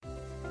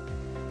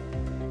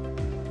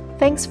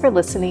Thanks for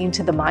listening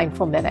to the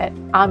Mindful Minute.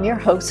 I'm your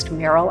host,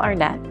 Meryl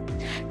Arnett.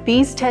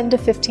 These 10 to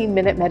 15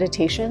 minute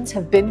meditations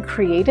have been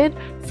created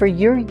for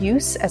your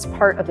use as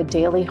part of a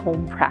daily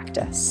home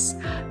practice.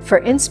 For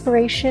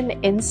inspiration,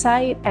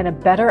 insight, and a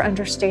better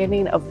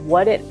understanding of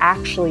what it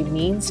actually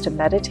means to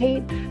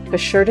meditate, be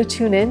sure to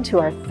tune in to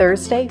our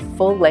Thursday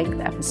full-length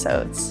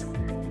episodes.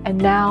 And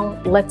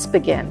now, let's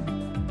begin.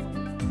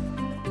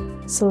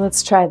 So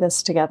let's try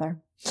this together.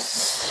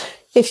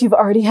 If you've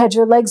already had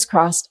your legs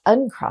crossed,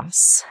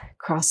 uncross.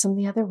 Cross them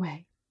the other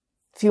way.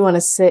 If you want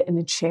to sit in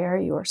a chair,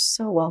 you are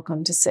so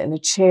welcome to sit in a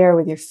chair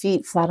with your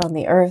feet flat on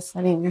the earth,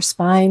 letting your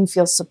spine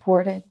feel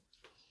supported.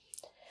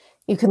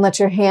 You can let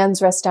your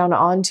hands rest down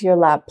onto your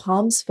lap,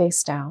 palms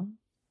face down.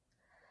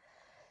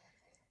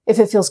 If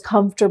it feels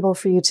comfortable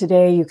for you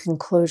today, you can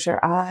close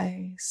your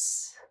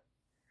eyes.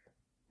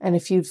 And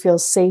if you'd feel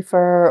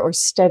safer or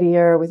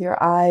steadier with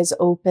your eyes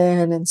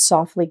open and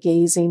softly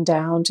gazing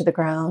down to the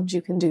ground,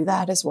 you can do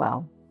that as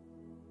well.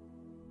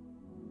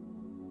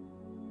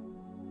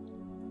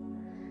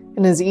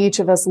 And as each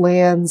of us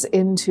lands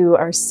into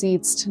our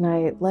seats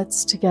tonight,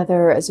 let's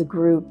together as a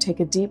group take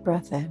a deep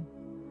breath in.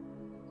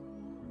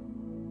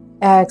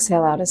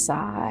 Exhale out a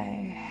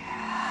sigh.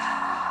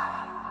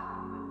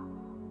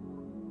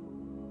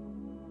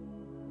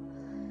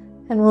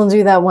 And we'll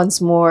do that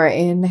once more,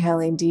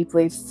 inhaling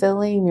deeply,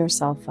 filling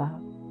yourself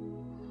up.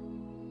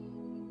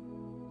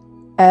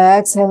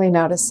 Exhaling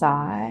out a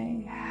sigh.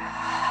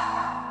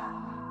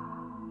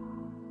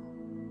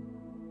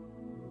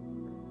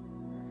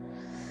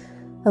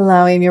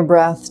 Allowing your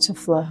breath to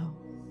flow.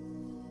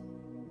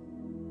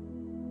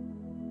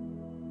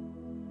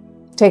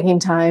 Taking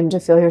time to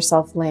feel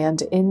yourself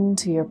land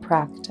into your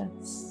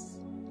practice.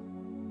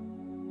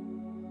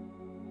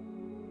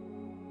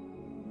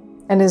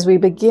 And as we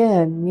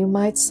begin, you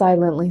might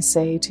silently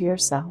say to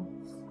yourself,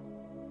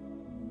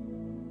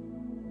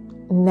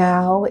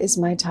 "Now is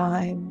my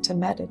time to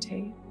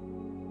meditate."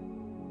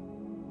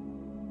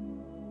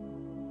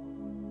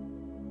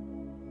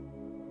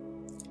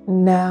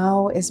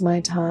 Now is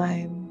my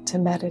time to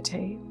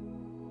meditate.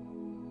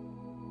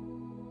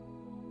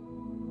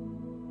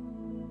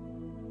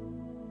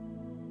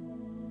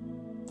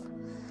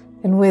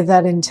 And with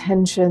that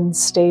intention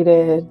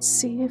stated,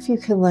 see if you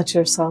can let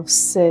yourself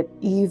sit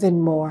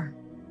even more.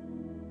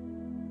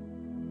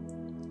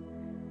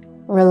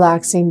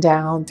 Relaxing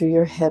down through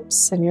your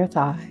hips and your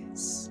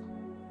thighs.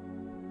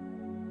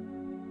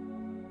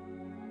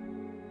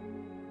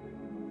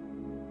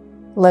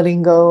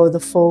 Letting go of the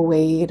full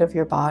weight of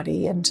your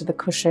body into the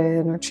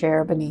cushion or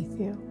chair beneath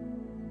you.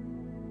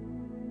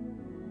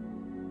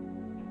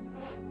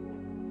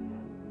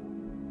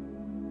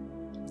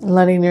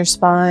 Letting your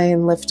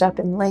spine lift up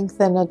and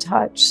lengthen a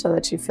touch so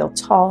that you feel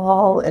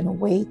tall and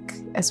awake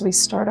as we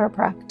start our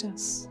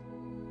practice.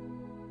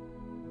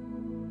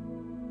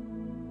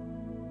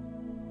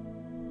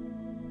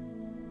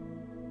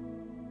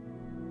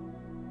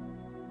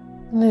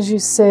 And as you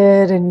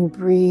sit and you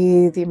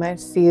breathe, you might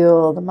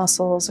feel the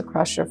muscles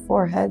across your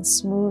forehead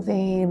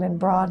smoothing and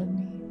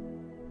broadening.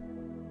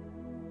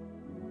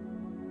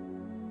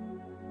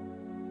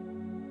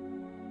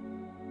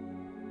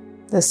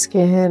 The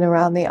skin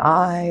around the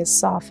eyes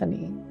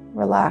softening,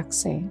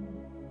 relaxing.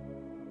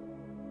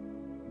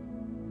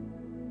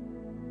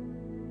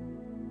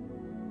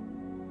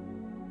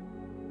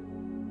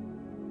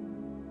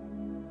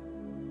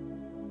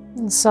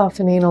 And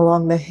softening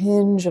along the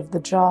hinge of the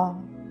jaw.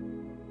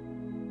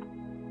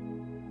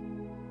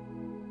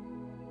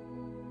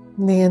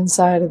 The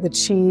inside of the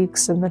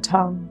cheeks and the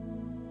tongue.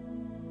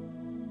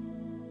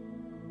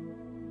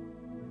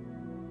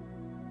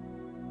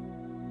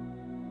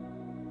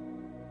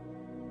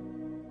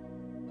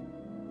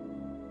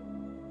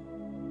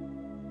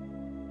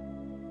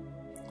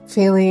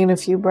 Feeling a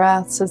few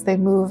breaths as they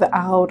move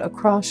out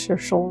across your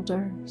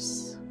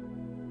shoulders.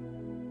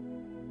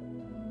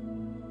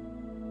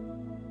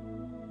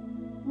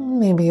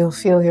 Maybe you'll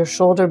feel your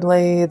shoulder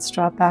blades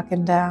drop back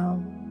and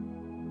down.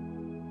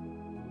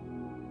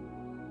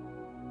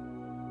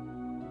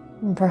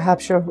 And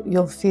perhaps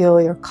you'll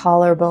feel your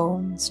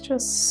collarbones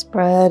just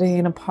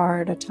spreading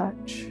apart a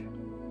touch.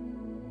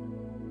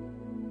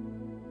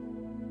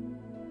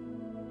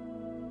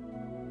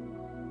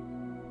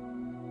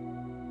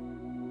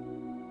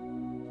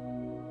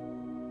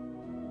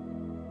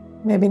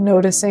 Maybe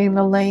noticing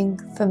the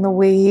length and the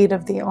weight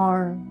of the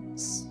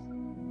arms.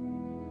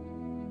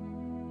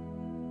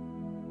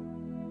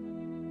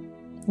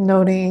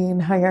 Noting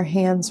how your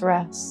hands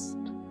rest.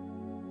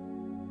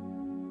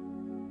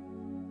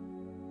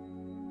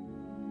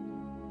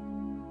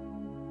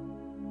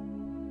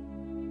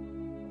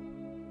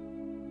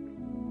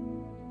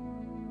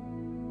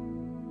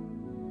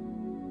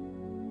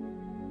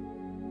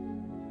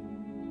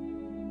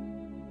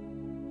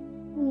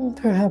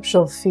 Perhaps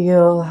you'll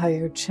feel how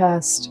your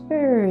chest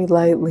very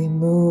lightly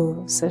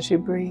moves as you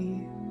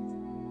breathe.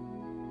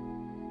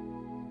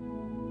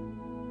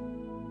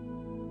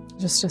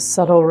 Just a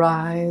subtle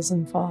rise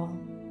and fall.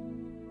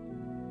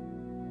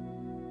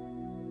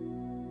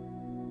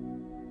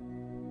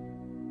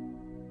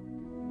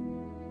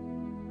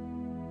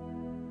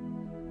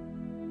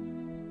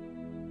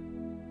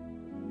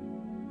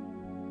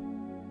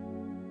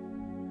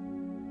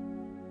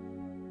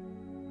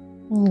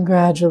 And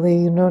gradually,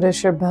 you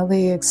notice your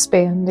belly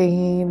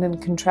expanding and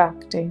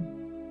contracting.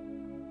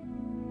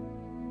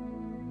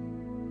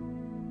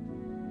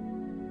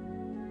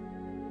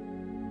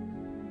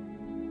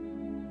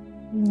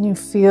 And you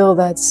feel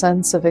that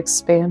sense of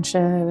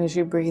expansion as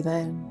you breathe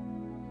in.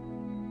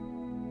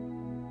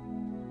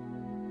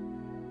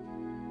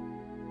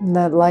 And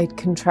that light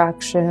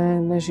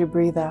contraction as you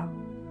breathe out.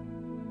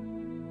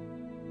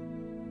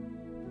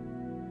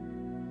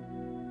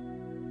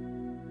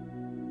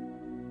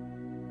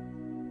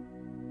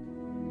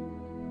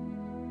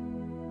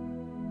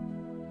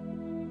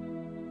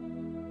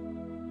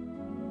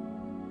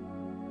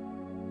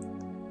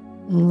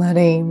 And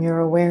letting your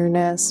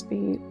awareness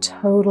be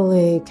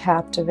totally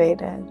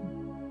captivated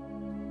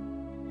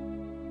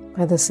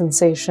by the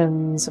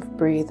sensations of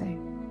breathing.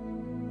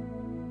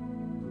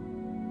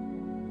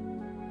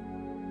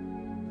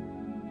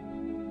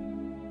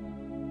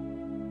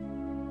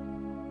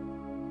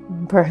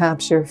 And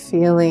perhaps you're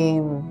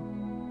feeling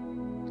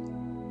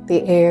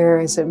the air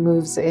as it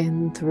moves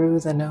in through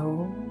the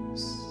nose.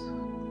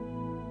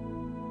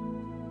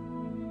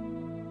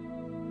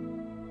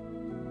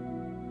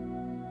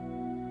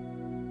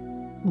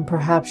 And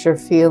perhaps you're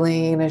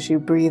feeling as you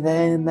breathe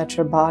in that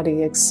your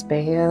body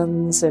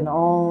expands in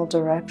all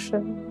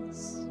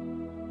directions.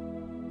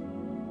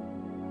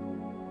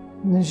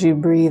 And as you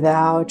breathe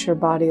out, your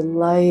body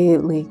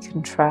lightly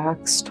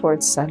contracts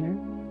towards center.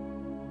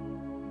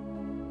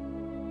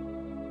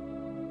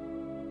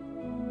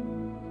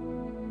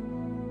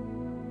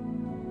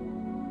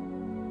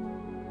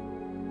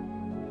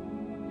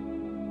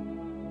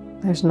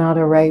 There's not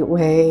a right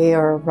way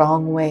or a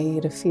wrong way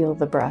to feel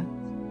the breath.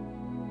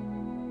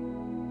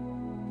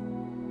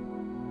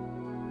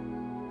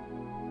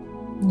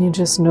 You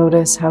just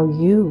notice how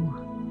you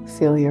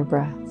feel your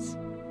breath.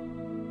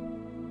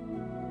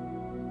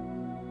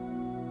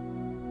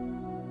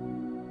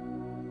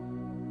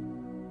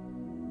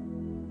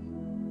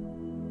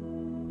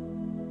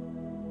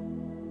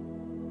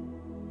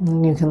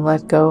 And you can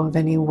let go of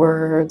any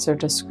words or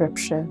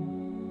description.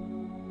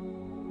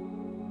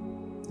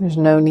 There's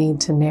no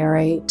need to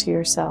narrate to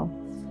yourself.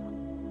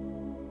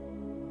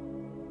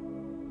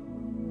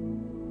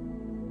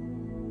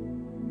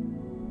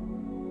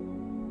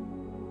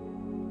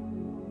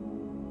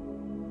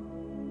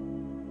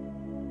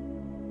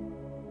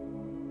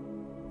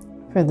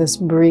 For this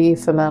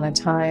brief amount of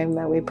time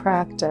that we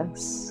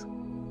practice,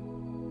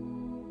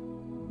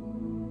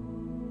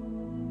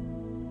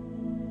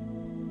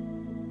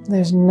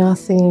 there's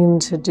nothing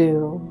to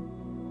do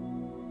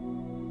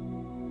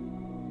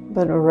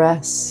but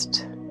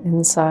rest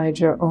inside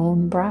your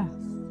own breath.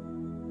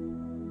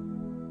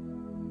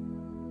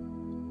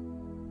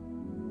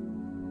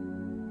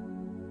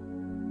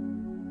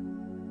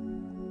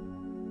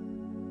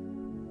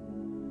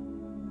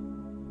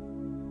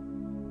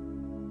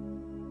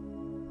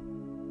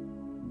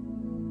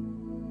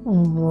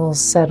 And we'll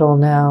settle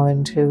now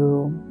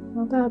into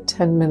about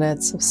 10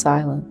 minutes of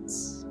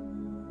silence.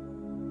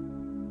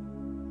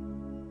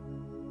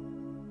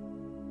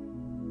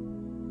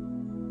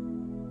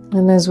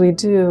 And as we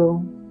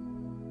do,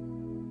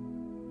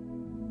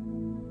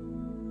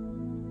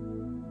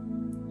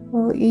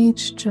 we'll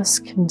each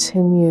just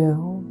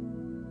continue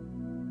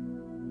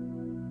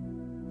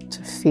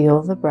to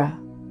feel the breath.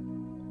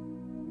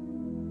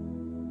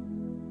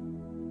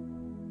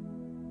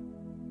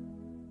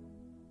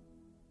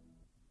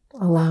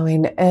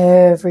 Allowing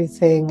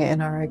everything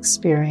in our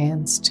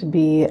experience to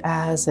be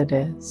as it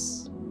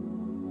is.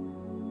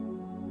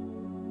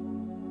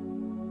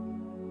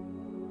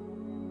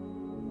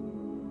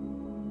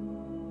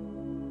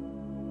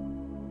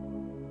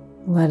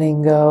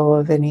 Letting go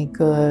of any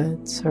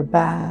goods or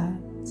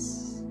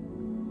bads,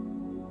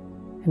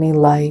 any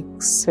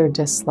likes or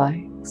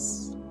dislikes.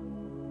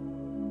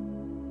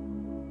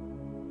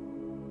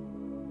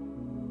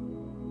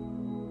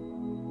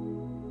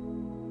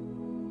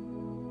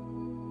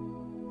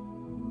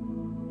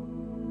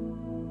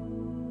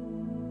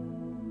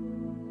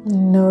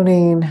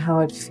 Noting how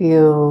it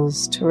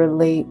feels to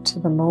relate to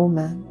the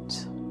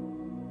moment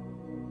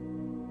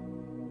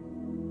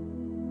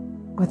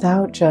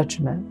without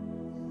judgment.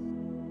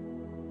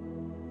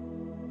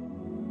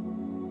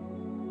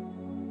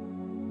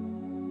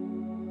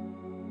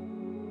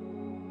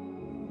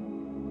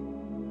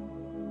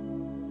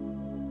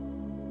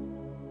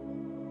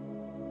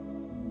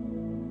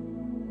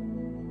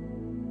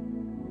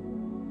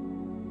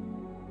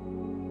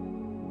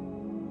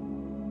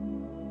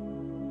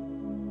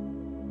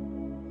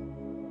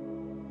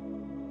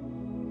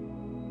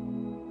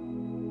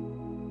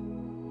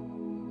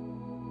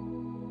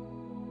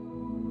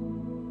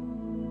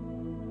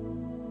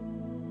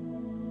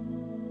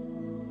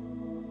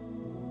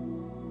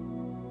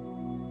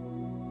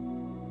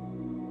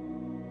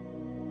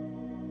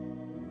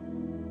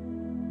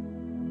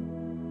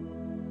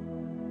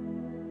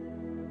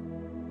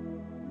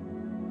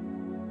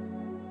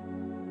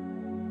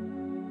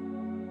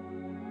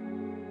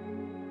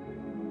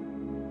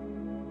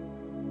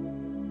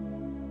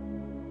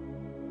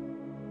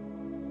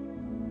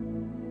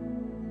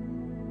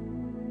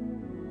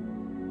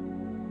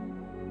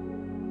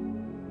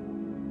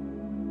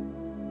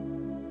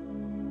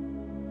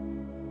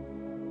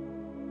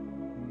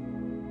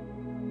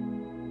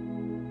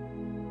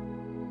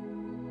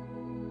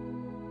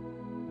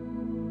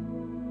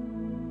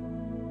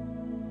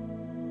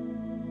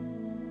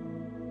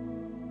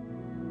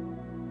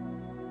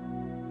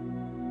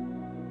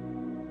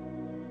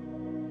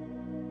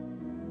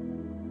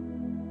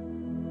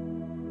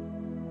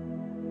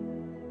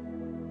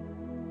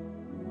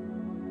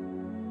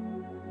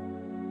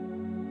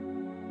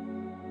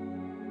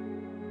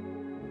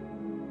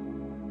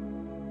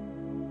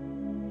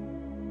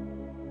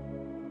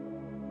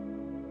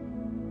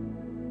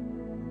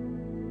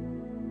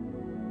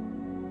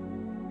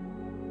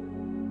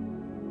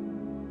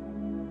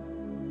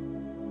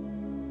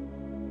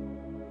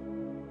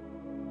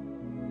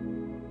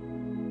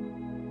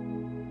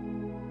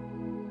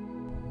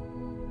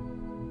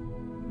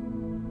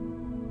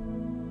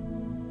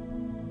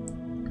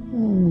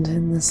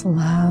 in this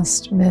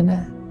last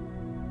minute,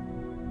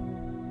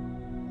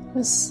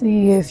 just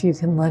see if you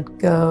can let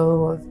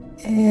go of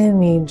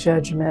any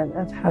judgment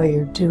of how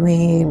you're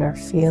doing or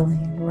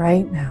feeling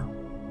right now.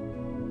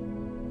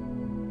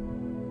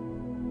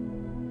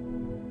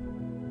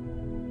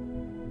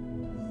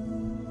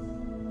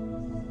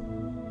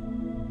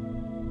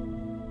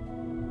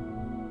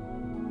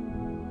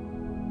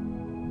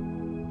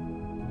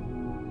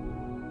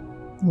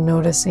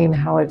 Noticing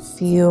how it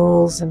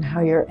feels and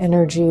how your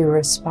energy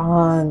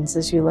responds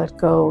as you let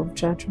go of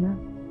judgment.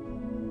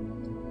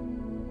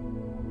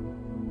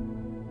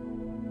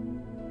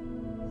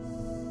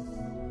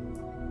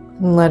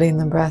 And letting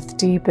the breath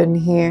deepen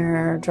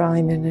here,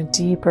 drawing in a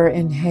deeper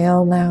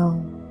inhale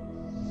now.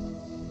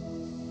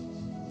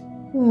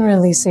 And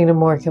releasing a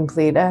more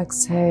complete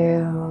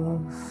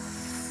exhale.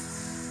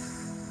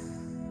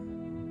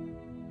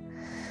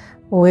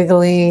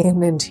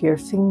 Wiggling into your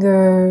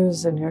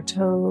fingers and your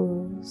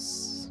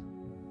toes.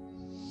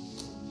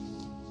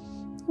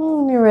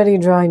 When you're ready,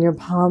 drawing your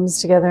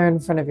palms together in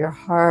front of your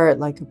heart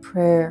like a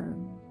prayer.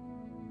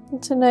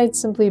 And tonight,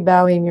 simply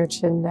bowing your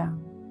chin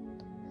down.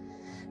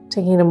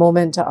 Taking a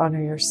moment to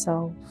honor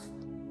yourself.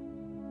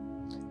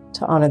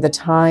 To honor the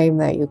time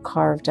that you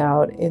carved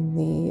out in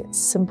the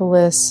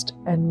simplest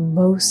and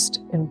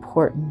most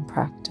important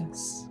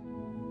practice.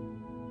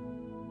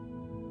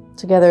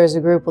 Together as a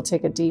group, we'll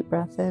take a deep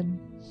breath in.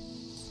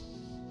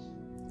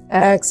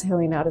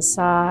 Exhaling out a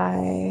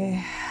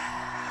sigh.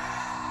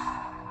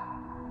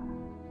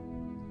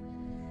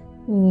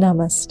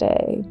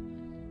 Namaste.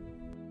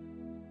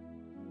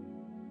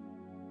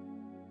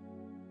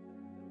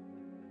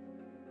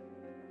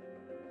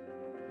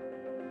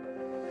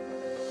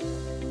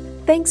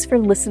 Thanks for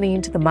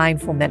listening to the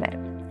Mindful Minute.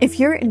 If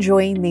you're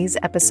enjoying these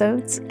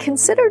episodes,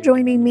 consider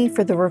joining me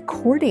for the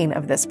recording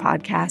of this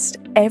podcast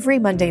every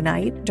Monday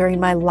night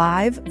during my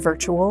live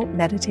virtual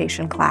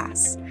meditation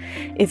class.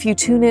 If you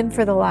tune in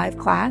for the live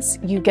class,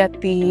 you get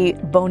the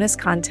bonus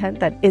content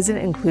that isn't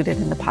included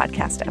in the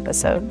podcast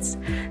episodes.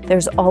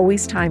 There's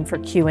always time for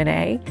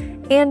Q&A,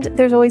 and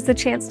there's always the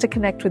chance to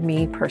connect with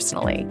me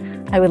personally.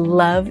 I would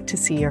love to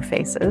see your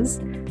faces.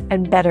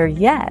 And better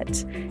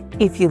yet,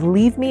 if you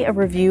leave me a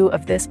review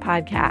of this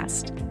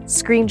podcast,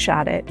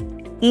 screenshot it,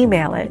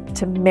 email it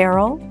to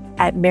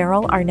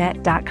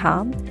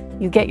meryl@merylarnett.com.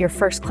 You get your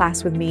first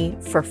class with me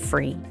for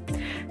free.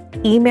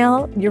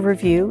 Email your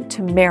review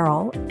to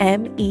Meryl,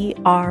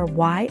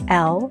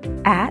 MERYL,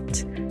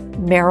 at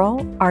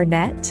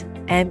merylarnett,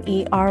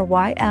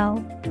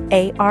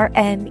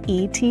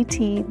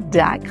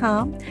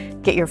 merylarnett.com.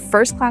 Get your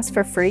first class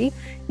for free.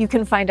 You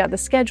can find out the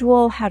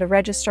schedule, how to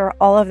register,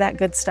 all of that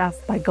good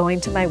stuff by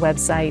going to my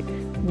website,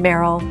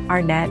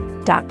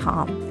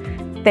 merylarnett.com.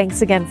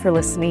 Thanks again for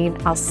listening.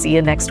 I'll see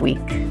you next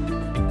week.